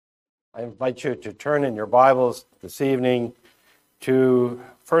I invite you to turn in your Bibles this evening to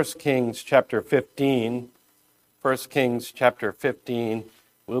 1 Kings chapter 15. 1 Kings chapter 15,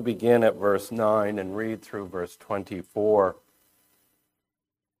 we'll begin at verse 9 and read through verse 24.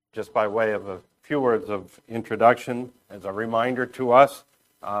 Just by way of a few words of introduction, as a reminder to us,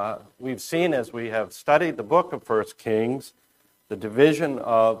 we've seen as we have studied the book of 1 Kings, the division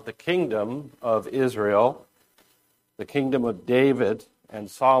of the kingdom of Israel, the kingdom of David and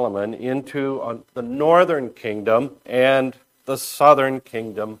Solomon, into the northern kingdom and the southern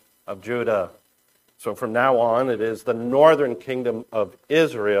kingdom of Judah. So from now on, it is the northern kingdom of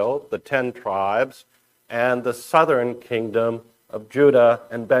Israel, the 10 tribes, and the southern kingdom of Judah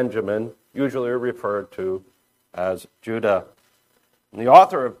and Benjamin, usually referred to as Judah. And the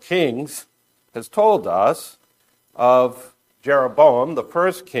author of Kings has told us of Jeroboam, the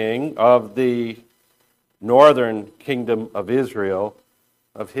first king of the northern kingdom of Israel,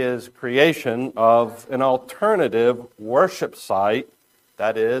 of his creation of an alternative worship site,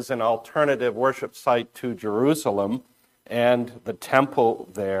 that is, an alternative worship site to Jerusalem and the temple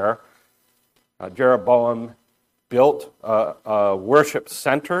there. Jeroboam built a worship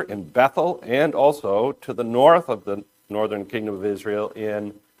center in Bethel and also to the north of the northern kingdom of Israel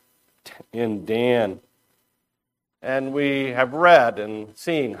in Dan. And we have read and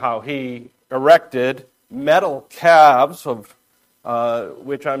seen how he erected metal calves of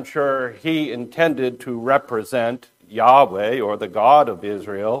which I'm sure he intended to represent Yahweh or the God of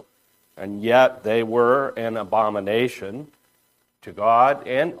Israel, and yet they were an abomination to God.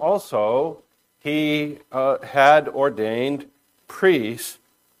 And also, he had ordained priests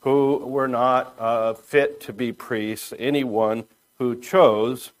who were not fit to be priests. Anyone who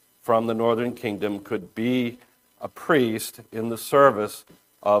chose from the northern kingdom could be a priest in the service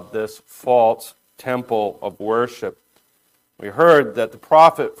of this false temple of worship. We heard that the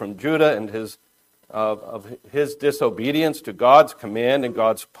prophet from Judah and his disobedience to God's command and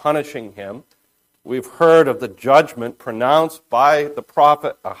God's punishing him. We've heard of the judgment pronounced by the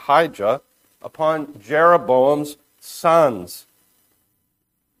prophet Ahijah upon Jeroboam's sons,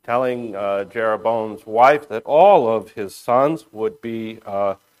 telling Jeroboam's wife that all of his sons would be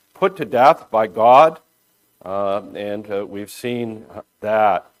put to death by God, and we've seen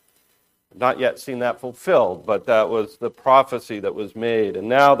that. Not yet seen that fulfilled, but that was the prophecy that was made. And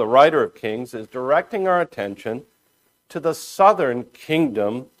now the writer of Kings is directing our attention to the southern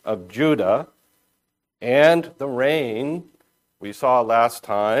kingdom of Judah and the reign we saw last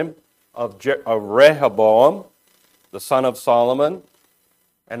time of Rehoboam, the son of Solomon,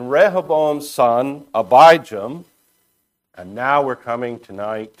 and Rehoboam's son Abijam. And now we're coming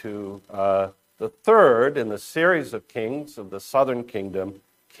tonight to the third in the series of kings of the southern kingdom,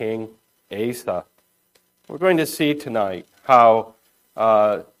 King Asa. We're going to see tonight how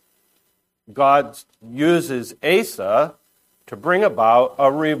God uses Asa to bring about a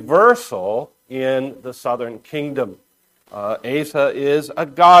reversal in the southern kingdom. Asa is a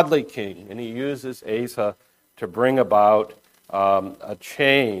godly king, and he uses Asa to bring about a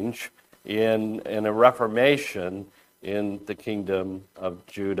change in a reformation in the kingdom of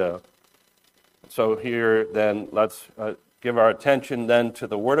Judah. So here then, let's give our attention then to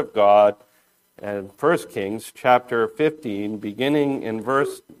the Word of God and 1 Kings chapter 15, beginning in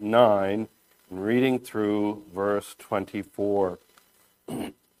verse 9 and reading through verse 24.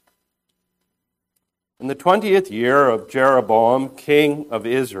 In the 20th year of Jeroboam, king of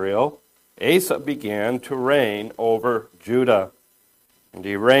Israel, Asa began to reign over Judah. And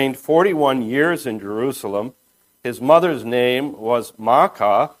he reigned 41 years in Jerusalem. His mother's name was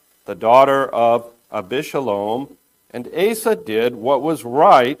Maacah, the daughter of Abishalom. And Asa did what was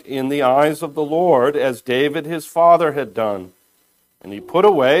right in the eyes of the Lord, as David his father had done. And he put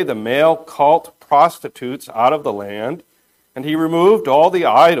away the male cult prostitutes out of the land, and he removed all the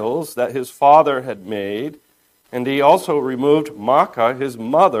idols that his father had made. And he also removed Maacah, his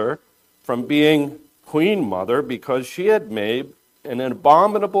mother, from being queen mother, because she had made an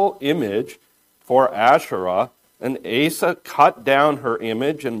abominable image for Asherah. And Asa cut down her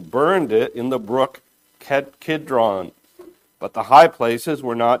image and burned it in the brook Kidron, but the high places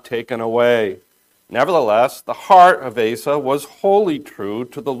were not taken away. Nevertheless, the heart of Asa was wholly true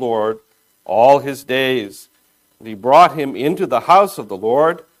to the Lord all his days. And he brought him into the house of the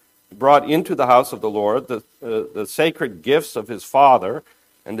Lord, the sacred gifts of his father,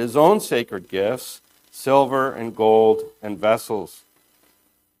 and his own sacred gifts, silver and gold and vessels.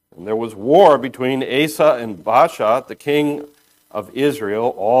 And there was war between Asa and Baasha, the king of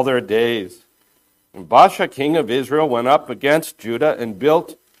Israel, all their days. And Baasha, king of Israel, went up against Judah and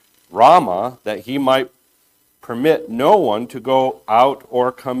built Ramah, that he might permit no one to go out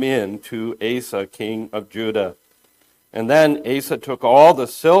or come in to Asa, king of Judah. And then Asa took all the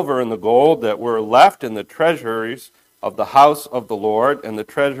silver and the gold that were left in the treasuries of the house of the Lord and the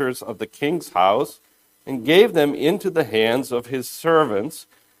treasures of the king's house, and gave them into the hands of his servants.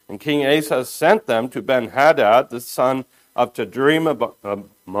 And King Asa sent them to Ben-Hadad, the son of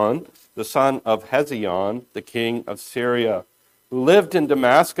Tadrimmaman, the son of Hezion, the king of Syria, who lived in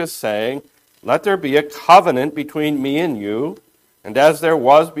Damascus, saying, "Let there be a covenant between me and you, and as there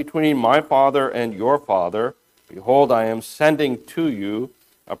was between my father and your father, behold, I am sending to you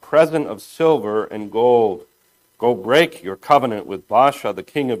a present of silver and gold. Go break your covenant with Baasha, the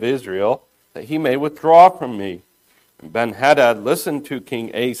king of Israel, that he may withdraw from me." And Ben-Hadad listened to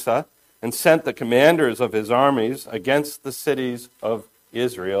King Asa and sent the commanders of his armies against the cities of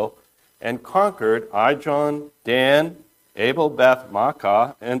Israel and conquered Ijon, Dan,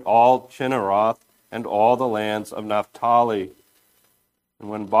 Abel-Beth-Maachah, and all Chinneroth, and all the lands of Naphtali. And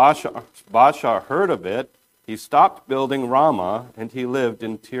when Baasha heard of it, he stopped building Ramah, and he lived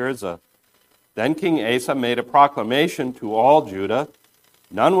in Tirzah. Then King Asa made a proclamation to all Judah.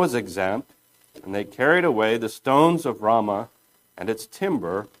 None was exempt, and they carried away the stones of Ramah and its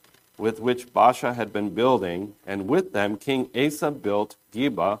timber with which Baasha had been building, and with them King Asa built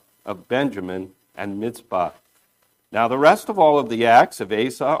Geba of Benjamin and Mizpah. Now the rest of all of the acts of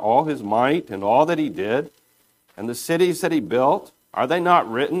Asa, all his might and all that he did, and the cities that he built, are they not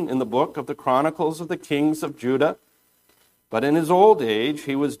written in the book of the Chronicles of the kings of Judah? But in his old age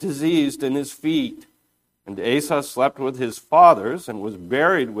he was diseased in his feet. And Asa slept with his fathers and was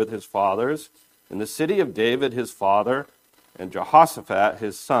buried with his fathers in the city of David his father, and Jehoshaphat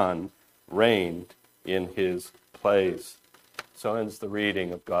his son reigned in his place. So ends the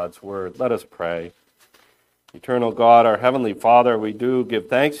reading of God's word. Let us pray. Eternal God, our heavenly Father, we do give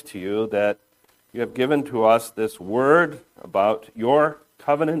thanks to you that you have given to us this word about your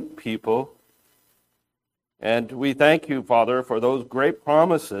covenant people. And we thank you, Father, for those great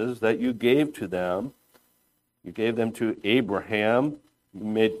promises that you gave to them. You gave them to Abraham. You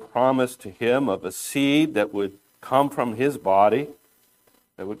made promise to him of a seed that would come from his body,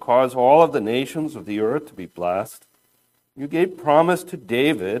 that would cause all of the nations of the earth to be blessed. You gave promise to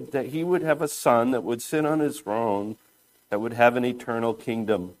David that he would have a son that would sit on his throne, that would have an eternal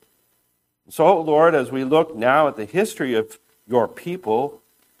kingdom. So, Lord, as we look now at the history of your people,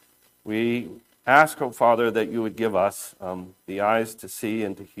 we ask, O Father, that you would give us the eyes to see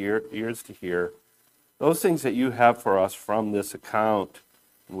and to hear, ears to hear, those things that you have for us from this account.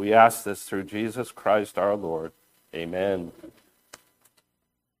 And we ask this through Jesus Christ our Lord. Amen.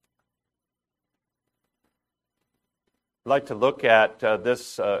 I'd like to look at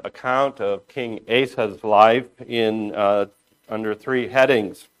this account of King Asa's life in under three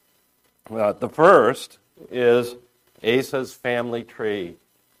headings. The first is Asa's family tree.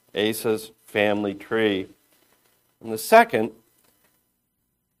 Asa's family tree. And the second,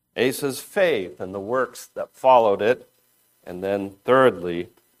 Asa's faith and the works that followed it. And then thirdly,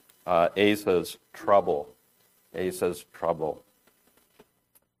 Asa's trouble. Asa's trouble.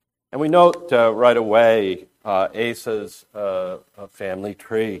 And we note right away Asa's family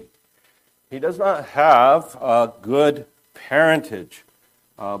tree. He does not have a good parentage.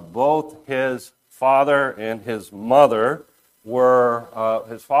 Both his father and his mother were,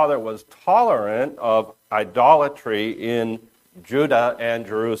 his father was tolerant of idolatry in Judah and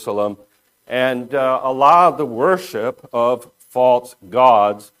Jerusalem and allowed the worship of false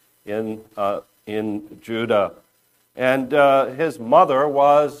gods in Judah. And his mother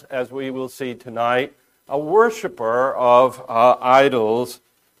was, as we will see tonight, a worshiper of idols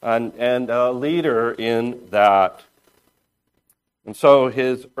and a leader in that. And so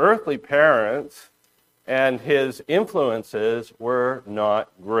his earthly parents and his influences were not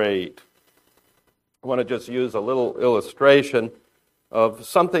great. I want to just use a little illustration of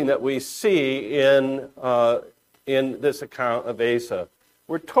something that we see in this account of Asa.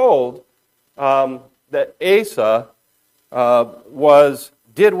 We're told that Asa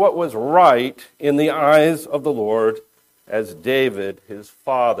did what was right in the eyes of the Lord, as David, his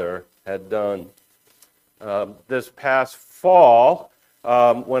father, had done. This past fall,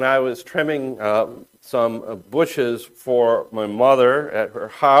 when I was trimming some bushes for my mother at her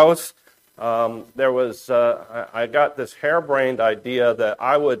house, I got this harebrained idea that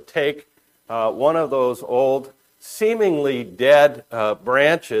I would take one of those old, seemingly dead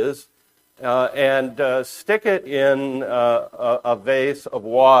branches and stick it in a vase of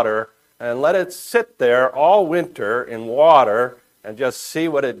water and let it sit there all winter in water and just see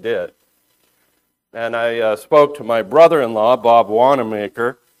what it did. And I spoke to my brother-in-law, Bob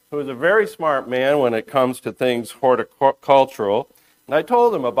Wanamaker, who is a very smart man when it comes to things horticultural. And I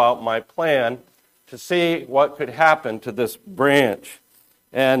told him about my plan to see what could happen to this branch.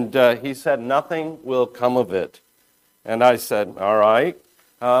 And he said, nothing will come of it. And I said, all right.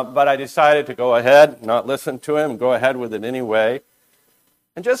 But I decided to go ahead, not listen to him, go ahead with it anyway.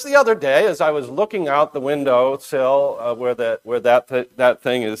 And just the other day, as I was looking out the window sill where that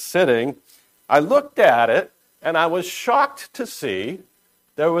thing is sitting, I looked at it, and I was shocked to see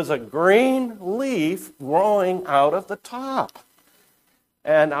there was a green leaf growing out of the top.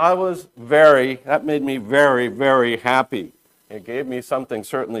 And that made me very, very happy. It gave me something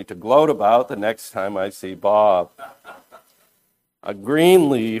certainly to gloat about the next time I see Bob. A green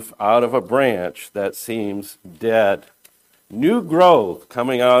leaf out of a branch that seems dead. New growth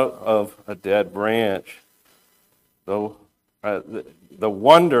coming out of a dead branch. The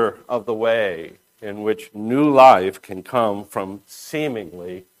wonder of the way in which new life can come from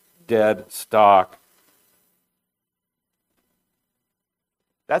seemingly dead stock.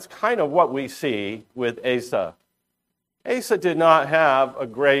 That's kind of what we see with Asa. Asa did not have a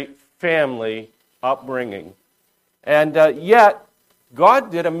great family upbringing. And yet,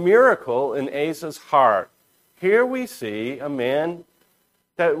 God did a miracle in Asa's heart. Here we see a man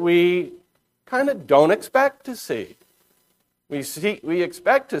that we kind of don't expect to see. We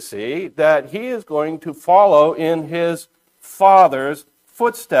expect to see that he is going to follow in his father's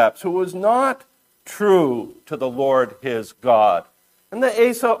footsteps, who was not true to the Lord his God. And that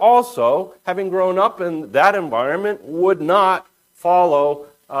Asa also, having grown up in that environment, would not follow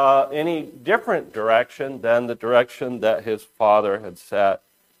any different direction than the direction that his father had set.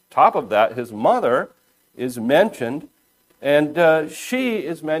 Top of that, his mother is mentioned, and she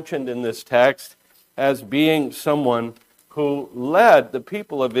is mentioned in this text as being someone who led the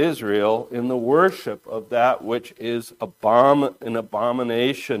people of Israel in the worship of that which is an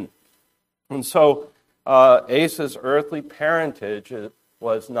abomination. And so Asa's earthly parentage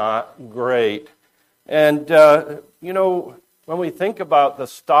was not great. And, when we think about the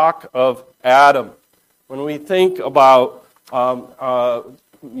stock of Adam, when we think about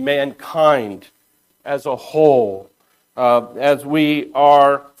mankind as a whole, as we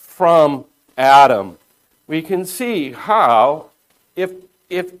are from Adam, we can see how, if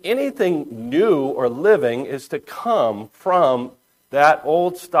anything new or living is to come from that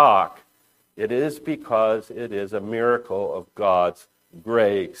old stock, it is because it is a miracle of God's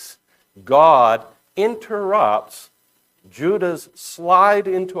grace. God interrupts Judah's slide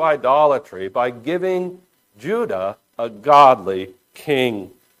into idolatry by giving Judah a godly king.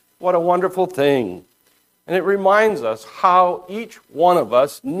 What a wonderful thing. And it reminds us how each one of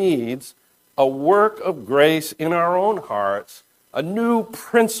us needs a work of grace in our own hearts, a new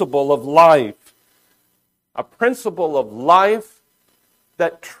principle of life, a principle of life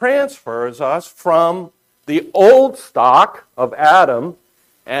that transfers us from the old stock of Adam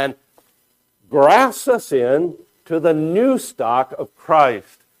and grafts us in to the new stock of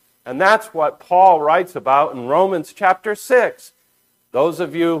Christ. And that's what Paul writes about in Romans chapter 6. Those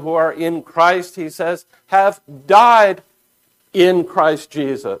of you who are in Christ, he says, have died in Christ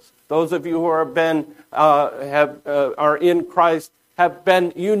Jesus. Those of you who are in Christ have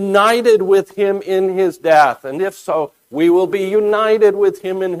been united with him in his death. And if so, we will be united with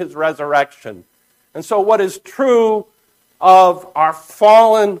him in his resurrection. And so what is true of our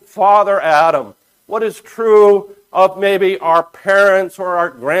fallen father Adam, what is true of maybe our parents or our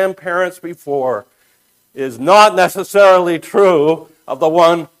grandparents before, is not necessarily true of the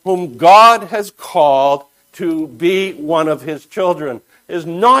one whom God has called to be one of his children. Is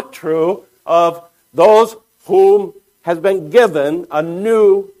not true of those whom has been given a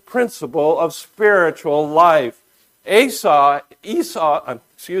new principle of spiritual life. Asa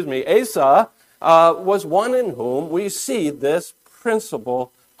was one in whom we see this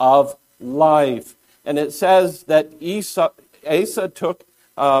principle of life. And it says that Asa took,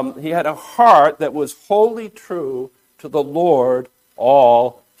 he had a heart that was wholly true to the Lord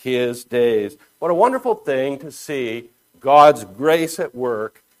all his days. What a wonderful thing to see God's grace at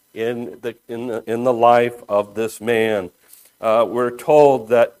work in the life of this man. We're told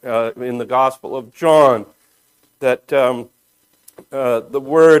that in the Gospel of John that the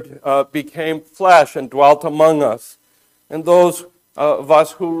Word became flesh and dwelt among us. And those of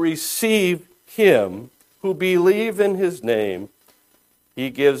us who receive him, who believe in his name,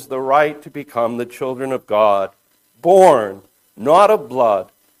 he gives the right to become the children of God, born not of blood,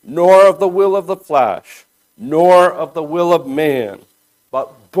 nor of the will of the flesh, nor of the will of man,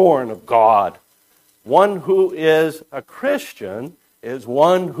 but born of God. One who is a Christian is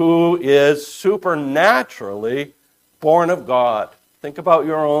one who is supernaturally born of God. Think about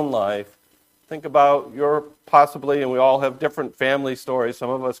your own life. Think about your possibly, and we all have different family stories. Some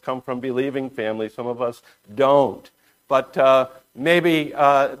of us come from believing families, some of us don't. But maybe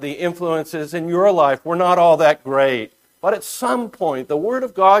the influences in your life were not all that great. But at some point, the Word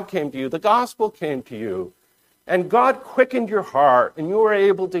of God came to you, the gospel came to you, and God quickened your heart, and you were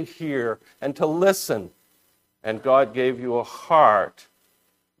able to hear and to listen. And God gave you a heart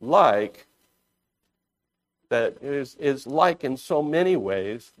like that is like in so many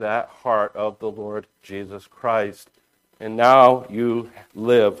ways that heart of the Lord Jesus Christ. And now you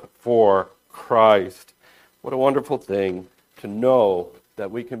live for Christ. What a wonderful thing to know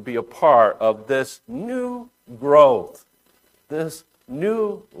that we can be a part of this new growth, this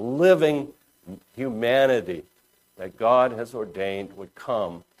new living humanity that God has ordained would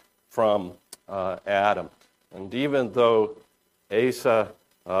come from Adam. And even though Asa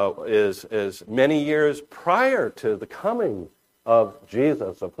is many years prior to the coming of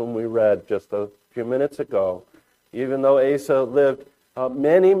Jesus, of whom we read just a few minutes ago, even though Asa lived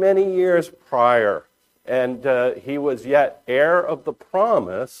many, many years prior, and he was yet heir of the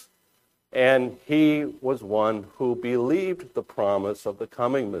promise, and he was one who believed the promise of the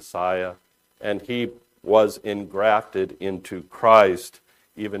coming Messiah, and he was engrafted into Christ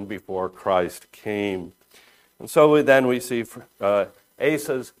even before Christ came. And so we see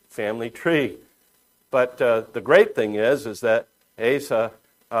Asa's family tree. But the great thing is that Asa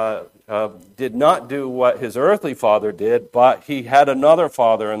did not do what his earthly father did, but he had another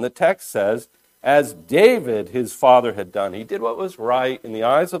father. And the text says, as David, his father, had done. He did what was right in the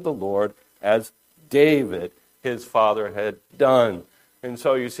eyes of the Lord, as David, his father, had done. And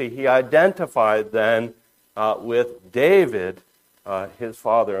so you see, he identified then with David, his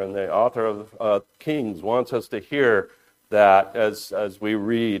father. And the author of Kings wants us to hear that as we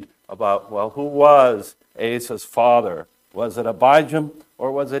read about, well, who was Asa's father? Was it Abijam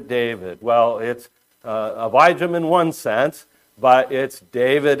or was it David? Well, it's Abijam in one sense, but it's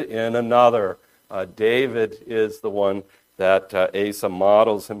David in another. David is the one that Asa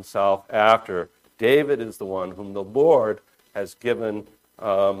models himself after. David is the one whom the Lord has given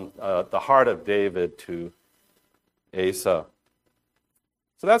the heart of David to Asa.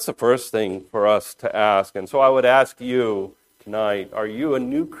 So that's the first thing for us to ask. And so I would ask you tonight, are you a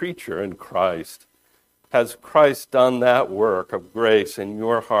new creature in Christ? Has Christ done that work of grace in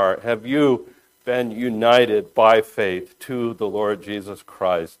your heart? Have you been united by faith to the Lord Jesus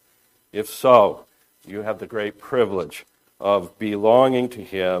Christ? If so, you have the great privilege of belonging to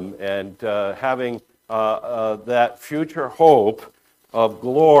Him and having that future hope of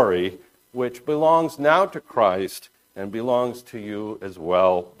glory, which belongs now to Christ and belongs to you as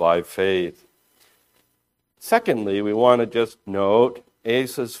well by faith. Secondly, we want to just note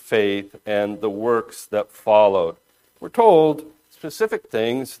Asa's faith and the works that followed. We're told specific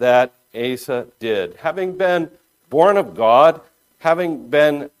things that Asa did. Having been born of God, having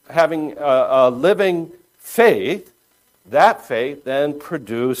a living faith, that faith then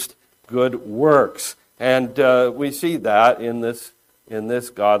produced good works. And we see that in this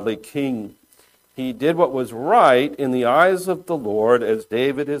godly king. He did what was right in the eyes of the Lord, as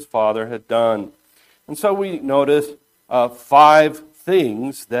David his father had done. And so we notice 5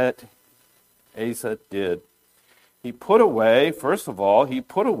 things that Asa did. He put away, first of all,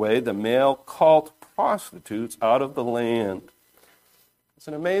 the male cult prostitutes out of the land. It's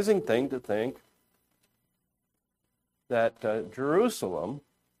an amazing thing to think that Jerusalem,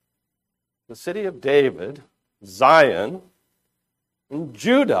 the city of David, Zion, and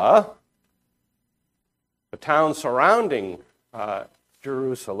Judah, the town surrounding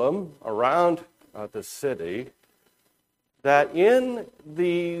Jerusalem, around the city, that in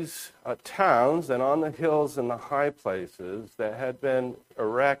these towns and on the hills and the high places that had been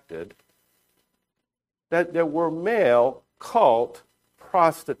erected, that there were male cult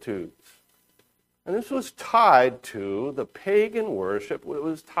prostitutes. And this was tied to the pagan worship. It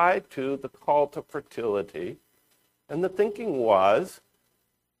was tied to the cult of fertility. And the thinking was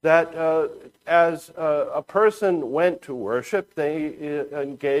that as a person went to worship, they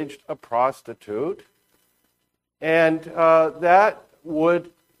engaged a prostitute, and that would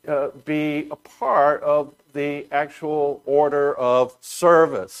be a part of the actual order of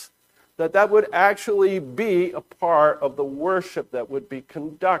service, that would actually be a part of the worship that would be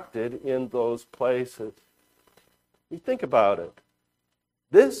conducted in those places. You think about it.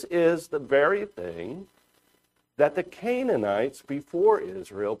 This is the very thing that the Canaanites before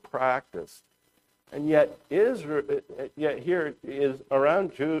Israel practiced. And yet here is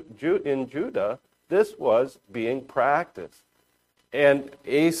around in Judah, this was being practiced. And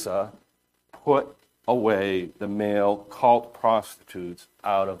Asa put away the male cult prostitutes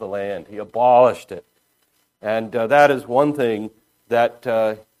out of the land. He abolished it. And that is one thing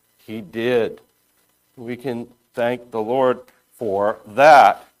that he did. We can thank the Lord for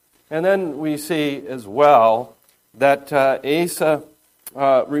that. And then we see as well that Asa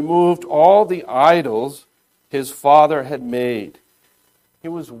removed all the idols his father had made. He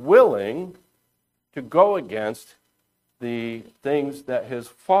was willing to go against the things that his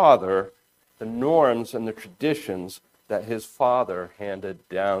father, the norms and the traditions that his father handed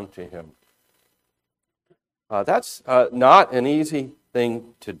down to him. That's not an easy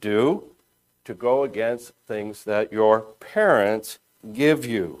thing to do, to go against things that your parents give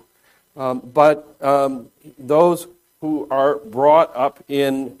you. But those who are brought up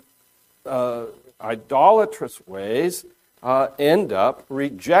in idolatrous ways end up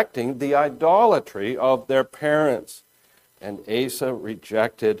rejecting the idolatry of their parents. And Asa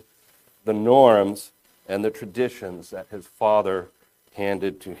rejected the norms and the traditions that his father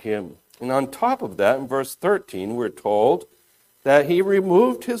handed to him. And on top of that, in verse 13, we're told that he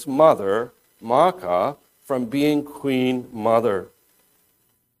removed his mother, Maacah, from being queen mother.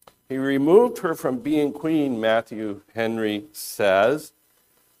 He removed her from being queen, Matthew Henry says,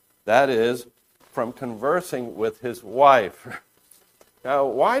 that is, from conversing with his wife. Now,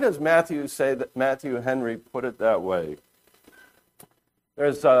 why does Matthew Henry put it that way?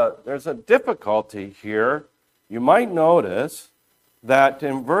 There's a difficulty here. You might notice that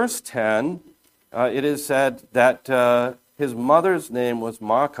in verse 10, it is said that his mother's name was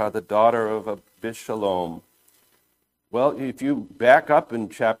Maacah, the daughter of Abishalom. Well, if you back up in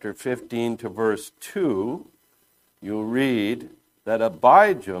chapter 15 to verse 2, you'll read that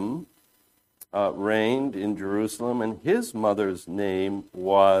Abijam reigned in Jerusalem, and his mother's name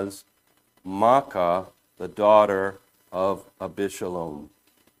was Maacah, the daughter of Abishalom.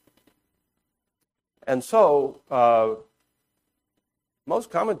 And so,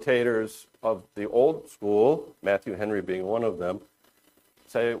 most commentators of the old school, Matthew Henry being one of them,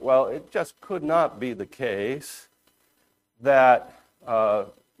 say, well, it just could not be the case that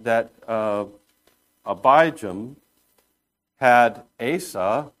Abijam had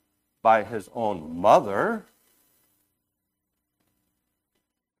Asa by his own mother.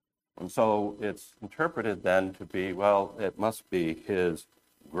 And so it's interpreted then to be, well, it must be his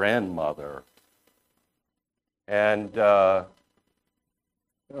grandmother. And the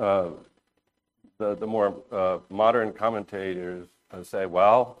more modern commentators say,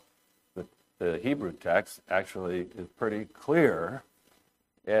 well, the Hebrew text actually is pretty clear.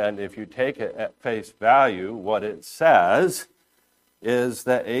 And if you take it at face value, what it says is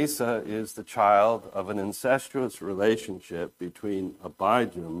that Asa is the child of an incestuous relationship between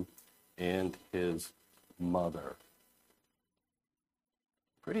Abijam and his mother.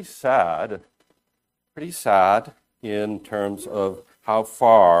 Pretty sad in terms of how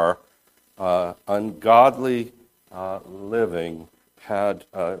far ungodly living had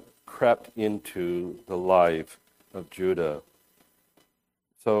crept into the life of Judah.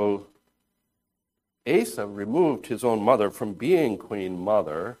 So Asa removed his own mother from being queen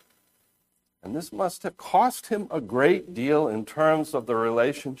mother, and this must have cost him a great deal in terms of the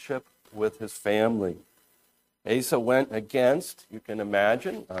relationship with his family. Asa went against, you can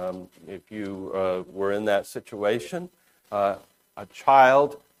imagine, if you were in that situation, a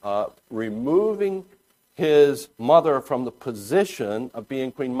child removing his mother from the position of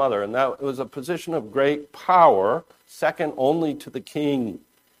being queen mother. And that was a position of great power, second only to the king.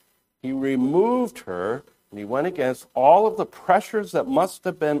 He removed her, and he went against all of the pressures that must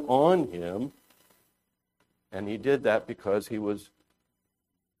have been on him. And he did that because he was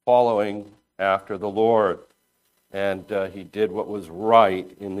following after the Lord. And he did what was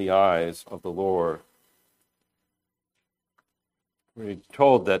right in the eyes of the Lord. We're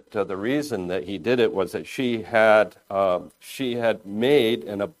told that the reason that he did it was that she had made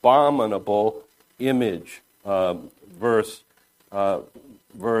an abominable image. Verse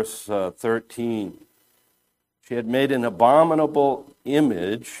 13. She had made an abominable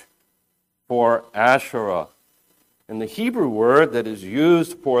image for Asherah. And the Hebrew word that is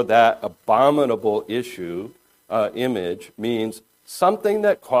used for that abominable image means something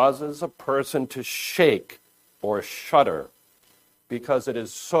that causes a person to shake or shudder because it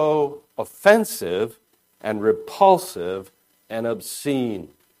is so offensive and repulsive and obscene.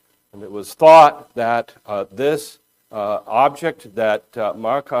 And it was thought that this object that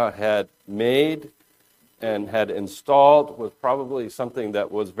Maacah had made and had installed was probably something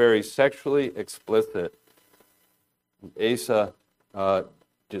that was very sexually explicit. Asa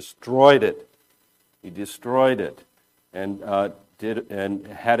destroyed it. He destroyed it and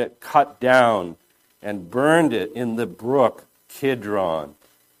had it cut down and burned it in the brook Kidron.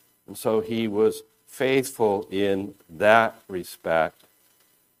 And so he was faithful in that respect.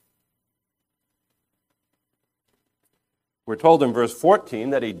 We're told in verse 14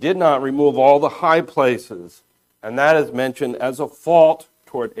 that he did not remove all the high places, and that is mentioned as a fault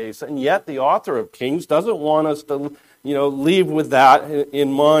toward Asa. And yet the author of Kings doesn't want us to, leave with that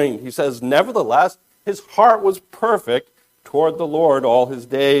in mind. He says, nevertheless, his heart was perfect toward the Lord all his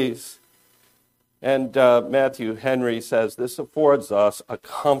days. And Matthew Henry says this affords us a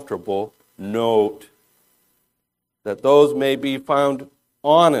comfortable note that those may be found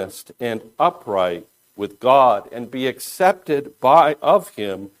honest and upright with God and be accepted of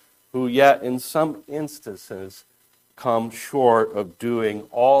him, who yet in some instances come short of doing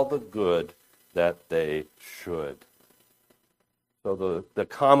all the good that they should. So the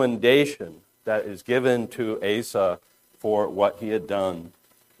commendation that is given to Asa for what he had done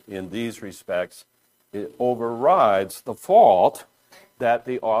in these respects, it overrides the fault that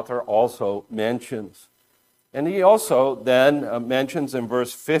the author also mentions. And he also then mentions in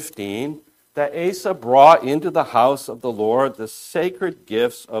verse 15 that Asa brought into the house of the Lord the sacred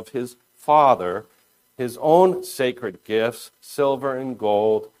gifts of his father, his own sacred gifts, silver and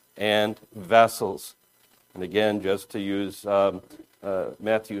gold, and vessels. And again, just to use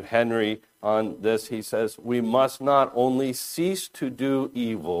Matthew Henry on this, he says, we must not only cease to do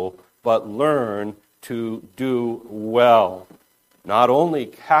evil, but learn to do well. Not only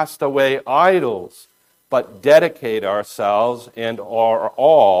cast away idols, but dedicate ourselves and our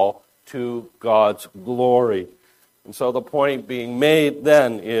all to God's glory. And so the point being made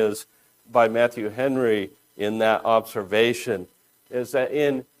then is, by Matthew Henry in that observation, is that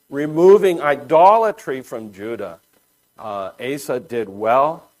in removing idolatry from Judah, Asa did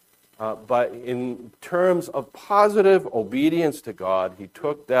well, but in terms of positive obedience to God, he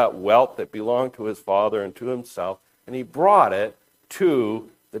took that wealth that belonged to his father and to himself, and he brought it to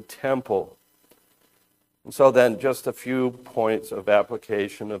the temple. And so then, just a few points of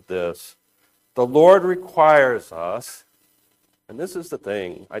application of this. The Lord requires us, and this is the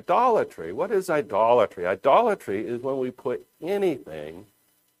thing, idolatry. What is idolatry? Idolatry is when we put anything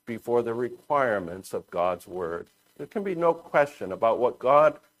before the requirements of God's word. There can be no question about what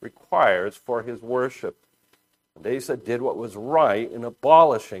God requires for his worship. And Asa did what was right in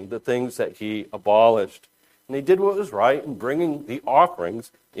abolishing the things that he abolished. And he did what was right in bringing the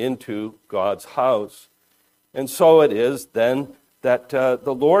offerings into God's house. And so it is then that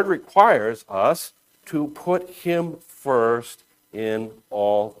the Lord requires us to put him first in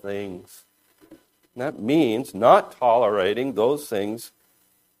all things. And that means not tolerating those things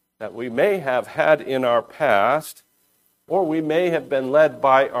that we may have had in our past, or we may have been led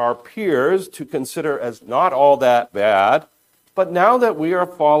by our peers to consider as not all that bad. But now that we are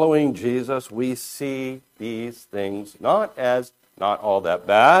following Jesus, we see these things not as not all that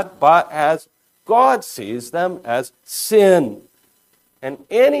bad, but as God sees them, as sin. And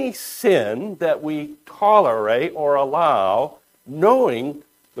any sin that we tolerate or allow, knowing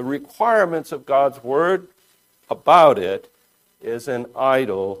the requirements of God's word about it, is an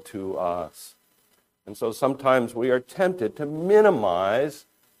idol to us. And so sometimes we are tempted to minimize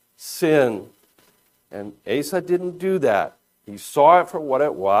sin. And Asa didn't do that. He saw it for what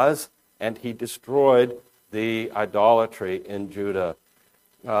it was, and he destroyed the idolatry in Judah.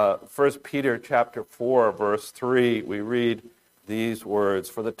 1 Peter chapter 4, verse 3, we read these words,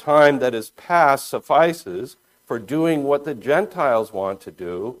 "For the time that is past suffices for doing what the Gentiles want to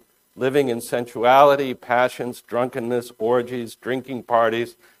do, living in sensuality, passions, drunkenness, orgies, drinking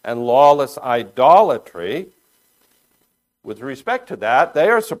parties, and lawless idolatry." With respect to that, they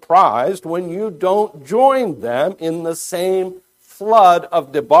are surprised when you don't join them in the same flood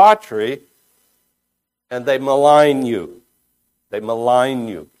of debauchery, and they malign you. They malign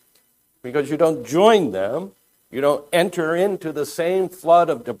you. Because you don't join them, you don't enter into the same flood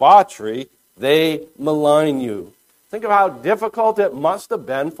of debauchery, they malign you. Think of how difficult it must have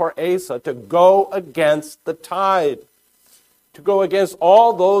been for Asa to go against the tide, to go against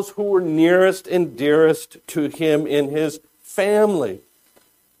all those who were nearest and dearest to him in his family.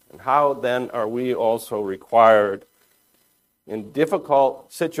 And how then are we also required in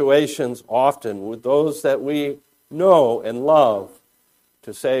difficult situations, often with those that we know and love,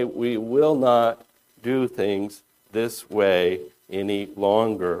 to say we will not do things this way any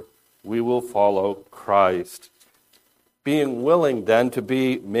longer. We will follow Christ. Being willing then to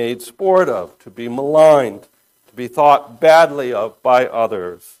be made sport of, to be maligned, to be thought badly of by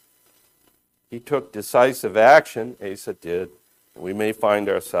others. He took decisive action, Asa did, and we may find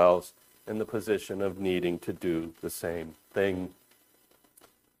ourselves in the position of needing to do the same thing.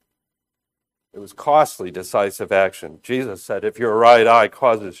 It was costly, decisive action. Jesus said, if your right eye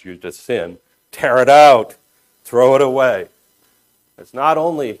causes you to sin, tear it out, throw it away. It's not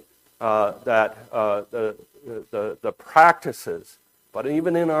only the practices, but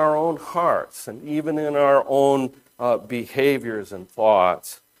even in our own hearts and even in our own behaviors and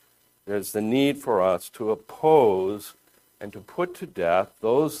thoughts, there's the need for us to oppose and to put to death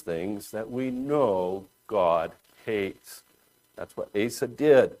those things that we know God hates. That's what Asa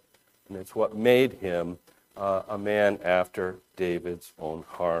did, and it's what made him a man after David's own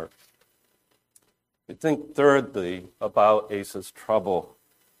heart. We think thirdly about Asa's trouble.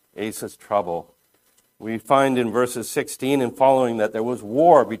 Asa's trouble. We find in verses 16 and following that there was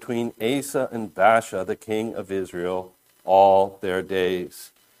war between Asa and Baasha, the king of Israel, all their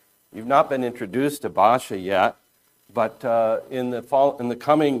days. You've not been introduced to Baasha yet, but in the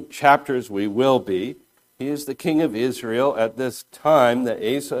coming chapters we will be. He is the king of Israel at this time that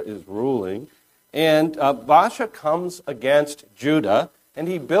Asa is ruling. And Baasha comes against Judah, and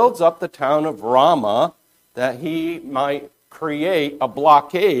he builds up the town of Ramah that he might create a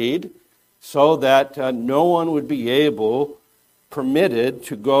blockade so that no one would be permitted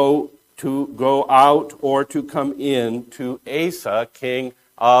to go out or to come in to Asa, king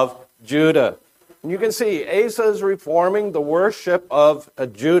of Judah. And you can see Asa is reforming the worship of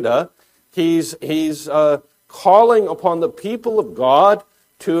Judah. He's calling upon the people of God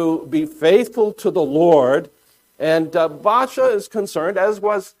to be faithful to the Lord. And Baasha is concerned, as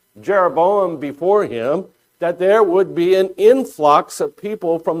was Jeroboam before him, that there would be an influx of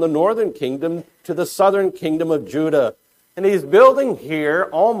people from the northern kingdom to the southern kingdom of Judah. And he's building here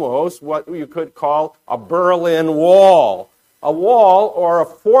almost what you could call a Berlin Wall, a wall or a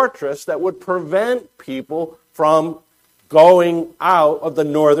fortress that would prevent people from going out of the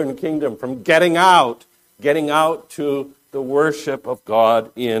northern kingdom, from getting out to the worship of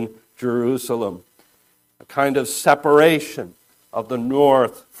God in Jerusalem. A kind of separation of the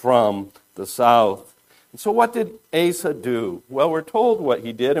north from the south. And so what did Asa do? Well, we're told what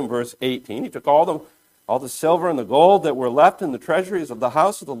he did in verse 18. He took all the silver and the gold that were left in the treasuries of the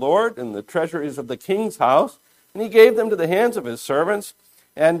house of the Lord and the treasuries of the king's house, and he gave them to the hands of his servants.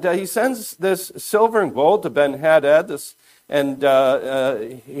 And he sends this silver and gold to Ben-Hadad,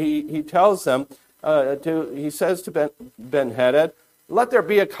 he tells them, he says to Ben-Hadad, let there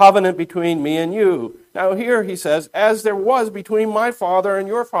be a covenant between me and you. Now here he says, as there was between my father and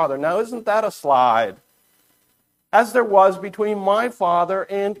your father. Now isn't that a slide? As there was between my father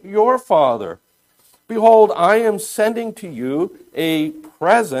and your father. Behold, I am sending to you a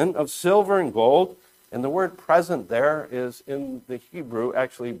present of silver and gold. And the word present there is in the Hebrew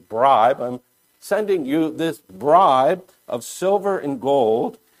actually bribe. I'm sending you this bribe of silver and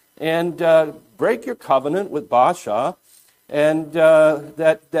gold. And break your covenant with Baasha, and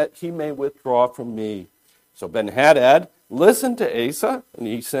that he may withdraw from me. So Ben-Hadad listened to Asa, and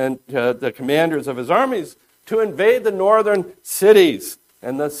he sent the commanders of his armies to invade the northern cities.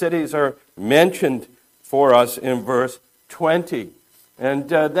 And the cities are mentioned for us in verse 20. And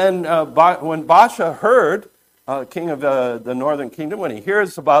then when Baasha heard, king of the northern kingdom, when he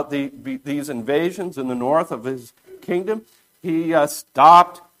hears about these invasions in the north of his kingdom, he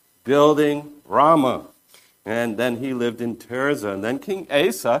stopped building Ramah. And then he lived in Tirzah. And then King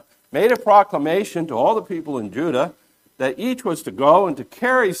Asa made a proclamation to all the people in Judah that each was to go and to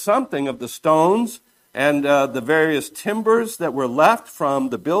carry something of the stones and the various timbers that were left from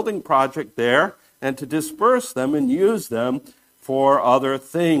the building project there, and to disperse them and use them for other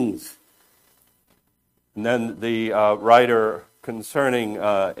things. And then the writer concerning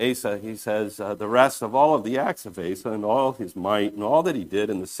Asa, he says, the rest of all of the acts of Asa and all his might and all that he did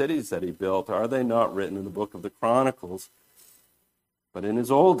and the cities that he built, are they not written in the book of the Chronicles? But in his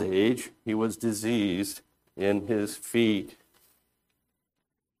old age, he was diseased in his feet.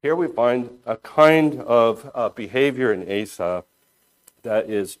 Here we find a kind of behavior in Asa that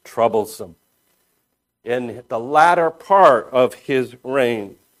is troublesome. In the latter part of his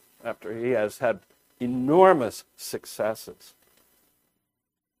reign, after he has had enormous successes,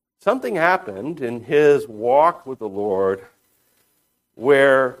 something happened in his walk with the Lord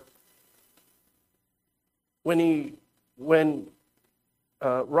where when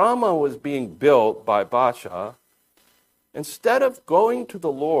Ramah was being built by Baasha, instead of going to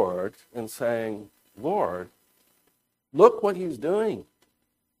the Lord and saying, Lord, look what he's doing.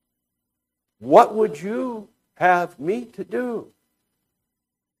 What would you have me to do?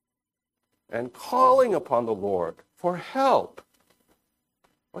 And calling upon the Lord for help,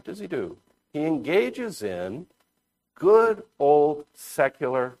 what does he do? He engages in good old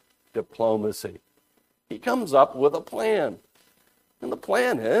secular diplomacy. He comes up with a plan. And the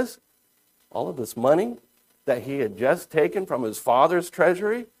plan is, all of this money that he had just taken from his father's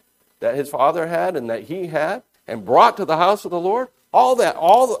treasury, that his father had and that he had, and brought to the house of the Lord, all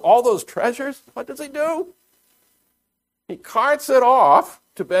those treasures, what does he do? He carts it off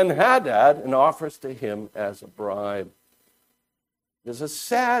to Ben-Hadad and offers to him as a bribe. There's a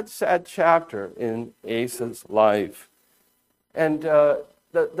sad, sad chapter in Asa's life. And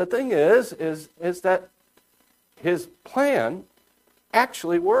the thing is that his plan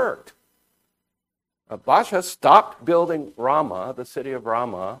actually worked. Baasha stopped building Ramah, the city of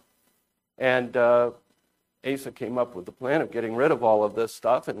Ramah, and Asa came up with the plan of getting rid of all of this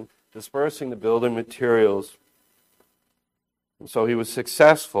stuff and dispersing the building materials. And so he was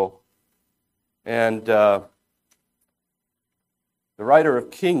successful. And the writer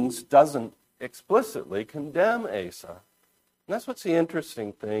of Kings doesn't explicitly condemn Asa. And that's what's the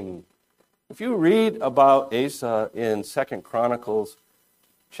interesting thing. If you read about Asa in 2 Chronicles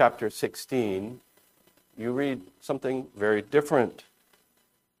chapter 16, you read something very different.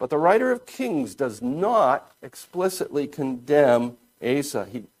 But the writer of Kings does not explicitly condemn Asa.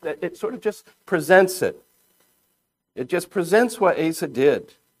 It sort of just presents it. It just presents what Asa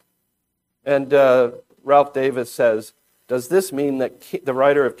did. And Ralph Davis says, does this mean that the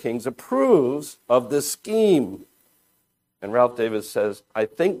writer of Kings approves of this scheme? And Ralph Davis says, I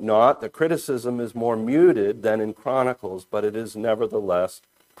think not. The criticism is more muted than in Chronicles, but it is nevertheless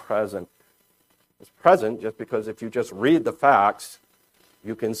present. It's present just because if you just read the facts,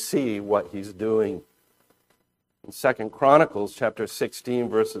 you can see what he's doing. In 2 Chronicles chapter 16,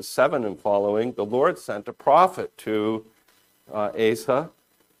 verses 7 and following, the Lord sent a prophet to Asa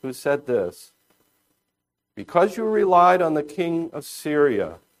who said this, because you relied on the king of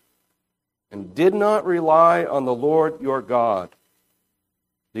Syria and did not rely on the Lord your God,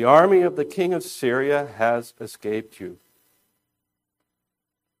 the army of the king of Syria has escaped you.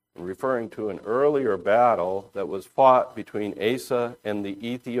 Referring to an earlier battle that was fought between Asa and the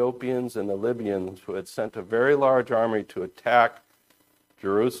Ethiopians and the Libyans, who had sent a very large army to attack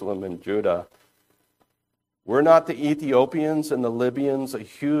Jerusalem and Judah. Were not the Ethiopians and the Libyans a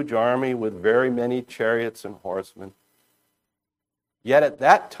huge army with very many chariots and horsemen? Yet at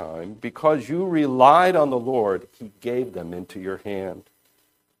that time, because you relied on the Lord, he gave them into your hand.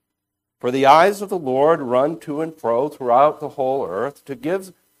 For the eyes of the Lord run to and fro throughout the whole earth to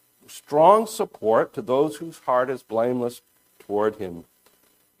give strong support to those whose heart is blameless toward him.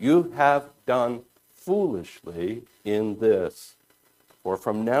 You have done foolishly in this, for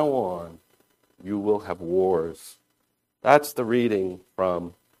from now on you will have wars. That's the reading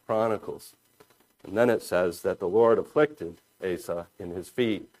from Chronicles. And then it says that the Lord afflicted Asa in his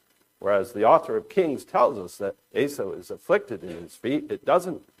feet. Whereas the author of Kings tells us that Asa is afflicted in his feet, it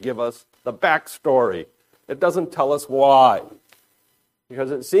doesn't give us the backstory. It doesn't tell us why. Because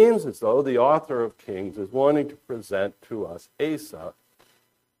it seems as though the author of Kings is wanting to present to us Asa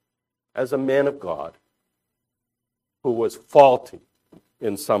as a man of God who was faulty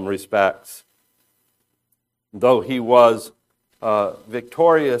in some respects. Though he was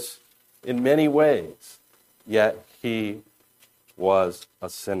victorious in many ways, yet he was a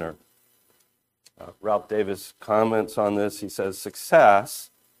sinner. Ralph Davis comments on this. He says,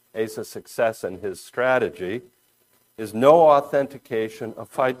 Asa's success in his strategy, is no authentication of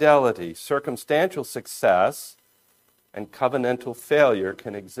fidelity. Circumstantial success and covenantal failure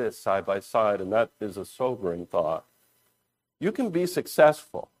can exist side by side, and that is a sobering thought. You can be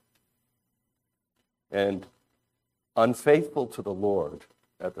successful and unfaithful to the Lord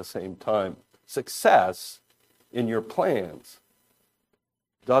at the same time. Success in your plans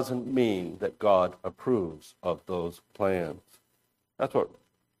doesn't mean that God approves of those plans. That's what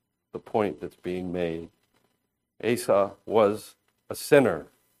the point that's being made. Asa was a sinner.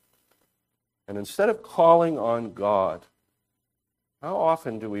 And instead of calling on God, how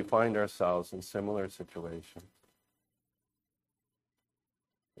often do we find ourselves in similar situations?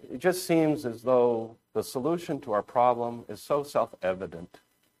 It just seems as though the solution to our problem is so self-evident.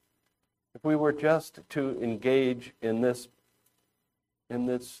 If we were just to engage in this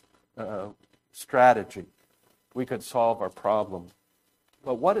strategy, we could solve our problem.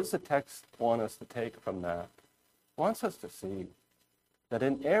 But what does the text want us to take from that? It wants us to see that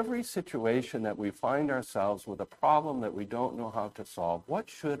in every situation that we find ourselves with a problem that we don't know how to solve, what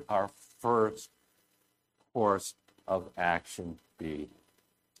should our first course of action be?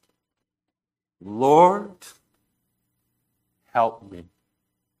 Lord, help me.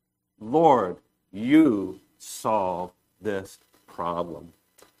 Lord, you solve this problem.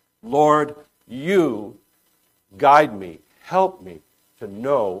 Lord, you guide me, help me to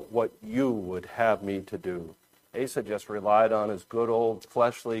know what you would have me to do. Asa just relied on his good old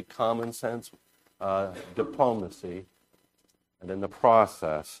fleshly common sense diplomacy, and in the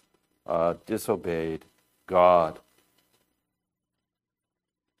process disobeyed God.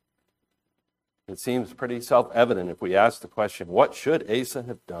 It seems pretty self-evident if we ask the question, what should Asa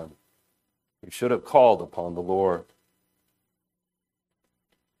have done? He should have called upon the Lord.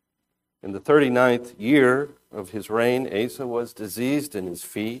 In the 39th year of his reign, Asa was diseased in his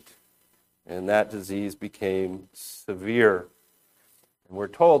feet, and that disease became severe. And we're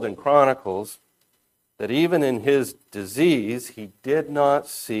told in Chronicles that even in his disease, he did not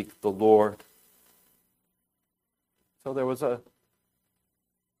seek the Lord. So there was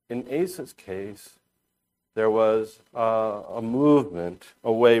in Asa's case, there was a movement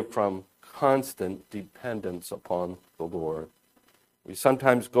away from constant dependence upon the Lord. We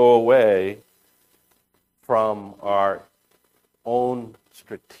sometimes go away from our own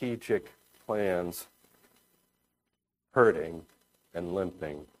strategic plans, hurting and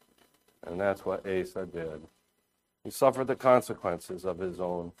limping. And that's what Asa did. He suffered the consequences of his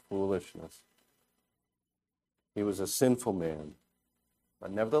own foolishness. He was a sinful man.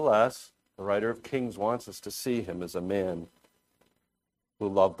 But nevertheless, the writer of Kings wants us to see him as a man who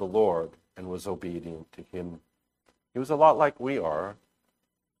loved the Lord and was obedient to him. He was a lot like we are,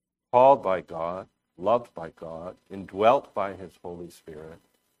 called by God, loved by God, indwelt by his Holy Spirit,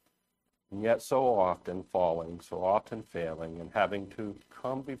 and yet so often falling, so often failing, and having to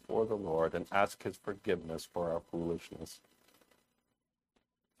come before the Lord and ask his forgiveness for our foolishness.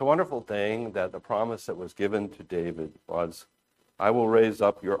 It's a wonderful thing that the promise that was given to David was, I will raise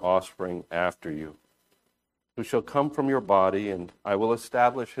up your offspring after you, who shall come from your body, and I will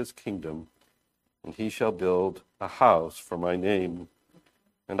establish his kingdom, and he shall build a house for my name,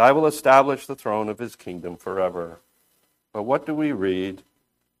 and I will establish the throne of his kingdom forever. But what do we read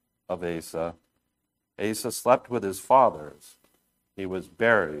of Asa? Asa slept with his fathers. He was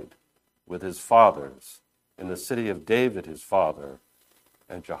buried with his fathers in the city of David, his father,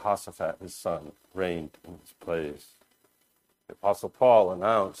 and Jehoshaphat, his son, reigned in his place. The Apostle Paul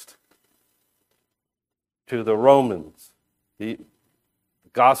announced to the Romans the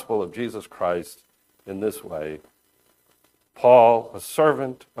gospel of Jesus Christ in this way. Paul, a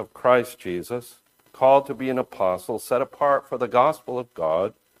servant of Christ Jesus, called to be an apostle, set apart for the gospel of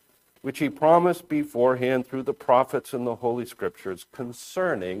God, which he promised beforehand through the prophets in the Holy Scriptures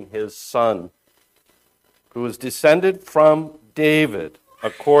concerning his Son, who was descended from David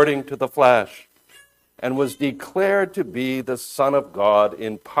according to the flesh, and was declared to be the Son of God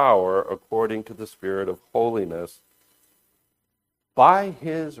in power according to the Spirit of holiness, by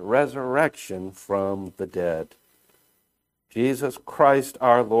his resurrection from the dead. Jesus Christ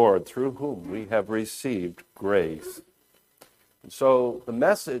our Lord, through whom we have received grace. And so the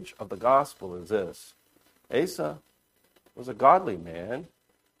message of the gospel is this. Asa was a godly man.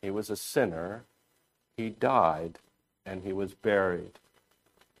 He was a sinner. He died, and he was buried.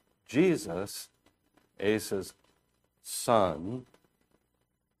 Jesus, Asa's son,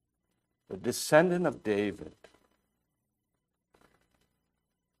 the descendant of David,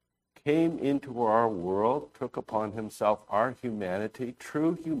 came into our world, took upon himself our humanity,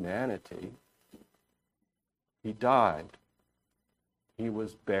 true humanity. He died. He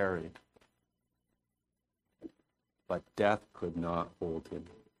was buried. But death could not hold him.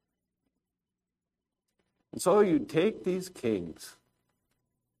 And so you take these kings,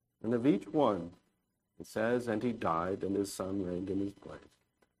 and of each one, it says, and he died, and his son reigned in his place.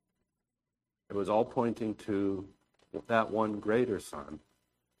 It was all pointing to that one greater son,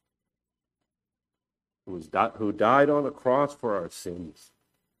 who died on the cross for our sins,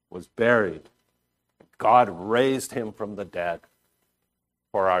 was buried. God raised him from the dead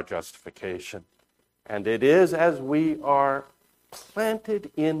for our justification. And it is as we are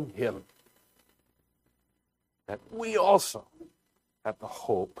planted in him that we also have the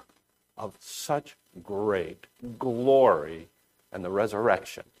hope of such great glory and the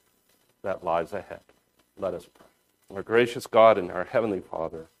resurrection that lies ahead. Let us pray. Our gracious God and our Heavenly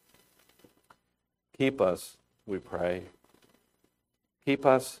Father, keep us, we pray. Keep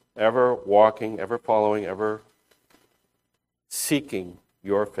us ever walking, ever following, ever seeking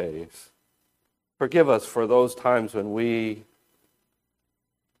your face. Forgive us for those times when we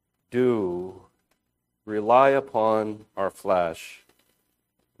do rely upon our flesh.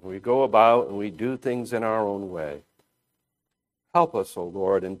 We go about and we do things in our own way. Help us, O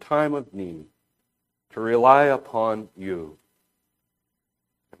Lord, in time of need to rely upon you.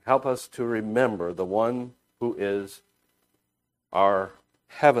 And help us to remember the one who is our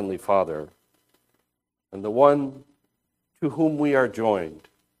Heavenly Father and the one to whom we are joined,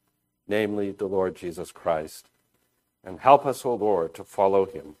 namely the Lord Jesus Christ. And help us, O Lord, to follow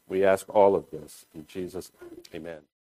him. We ask all of this in Jesus' name. Amen.